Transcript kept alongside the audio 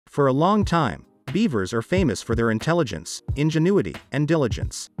For a long time, beavers are famous for their intelligence, ingenuity, and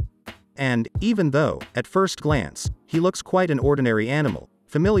diligence. And, even though, at first glance, he looks quite an ordinary animal,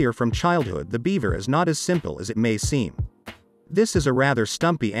 familiar from childhood, the beaver is not as simple as it may seem. This is a rather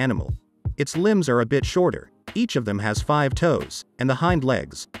stumpy animal. Its limbs are a bit shorter, each of them has 5 toes, and the hind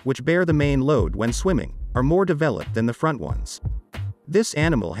legs, which bear the main load when swimming, are more developed than the front ones. This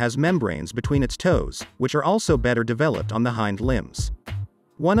animal has membranes between its toes, which are also better developed on the hind limbs.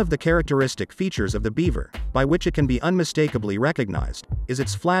 One of the characteristic features of the beaver, by which it can be unmistakably recognized, is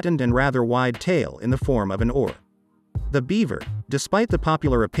its flattened and rather wide tail in the form of an oar. The beaver, despite the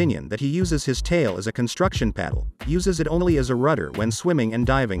popular opinion that he uses his tail as a construction paddle, uses it only as a rudder when swimming and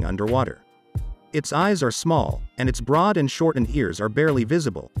diving underwater. Its eyes are small, and its broad and shortened ears are barely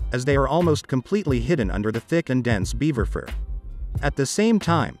visible, as they are almost completely hidden under the thick and dense beaver fur. At the same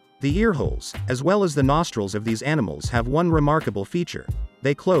time, the ear holes, as well as the nostrils of these animals have one remarkable feature: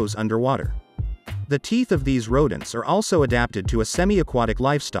 they close underwater. The teeth of these rodents are also adapted to a semi-aquatic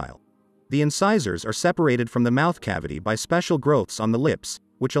lifestyle. The incisors are separated from the mouth cavity by special growths on the lips,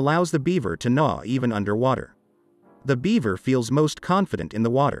 which allows the beaver to gnaw even underwater. The beaver feels most confident in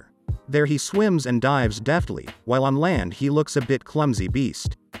the water. There he swims and dives deftly, while on land he looks a bit clumsy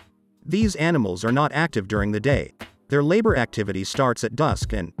beast. These animals are not active during the day. Their labor activity starts at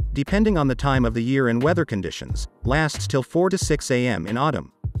dusk and, depending on the time of the year and weather conditions, lasts till 4 to 6 a.m. in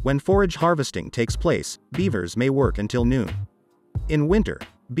autumn. When forage harvesting takes place, beavers may work until noon. In winter,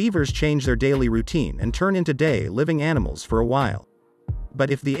 beavers change their daily routine and turn into day-living animals for a while.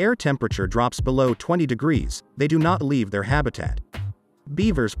 But if the air temperature drops below 20 degrees, they do not leave their habitat.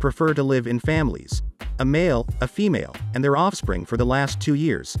 Beavers prefer to live in families, a male, a female, and their offspring for the last 2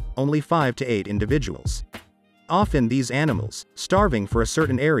 years, only 5 to 8 individuals. Often these animals, starving for a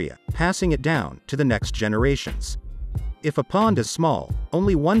certain area, passing it down to the next generations. If a pond is small,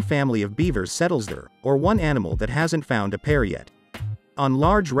 only one family of beavers settles there, or one animal that hasn't found a pair yet. On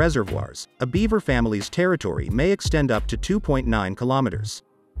large reservoirs, a beaver family's territory may extend up to 2.9 kilometers.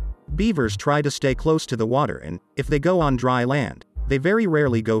 Beavers try to stay close to the water and, if they go on dry land, they very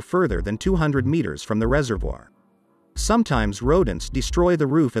rarely go further than 200 meters from the reservoir. Sometimes rodents destroy the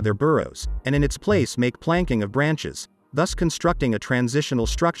roof of their burrows, and in its place make planking of branches, thus constructing a transitional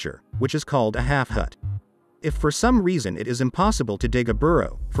structure, which is called a half-hut. If for some reason it is impossible to dig a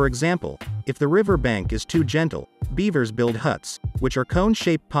burrow, for example, if the river bank is too gentle, beavers build huts, which are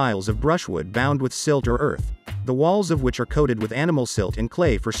cone-shaped piles of brushwood bound with silt or earth, the walls of which are coated with animal silt and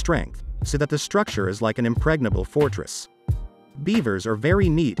clay for strength, so that the structure is like an impregnable fortress. Beavers are very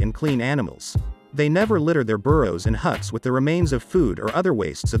neat and clean animals. They never litter their burrows and huts with the remains of food or other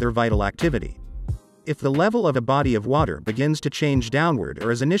wastes of their vital activity. If the level of a body of water begins to change downward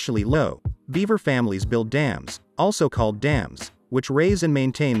or is initially low, beaver families build dams, also called dams, which raise and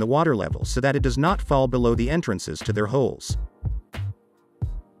maintain the water level so that it does not fall below the entrances to their holes.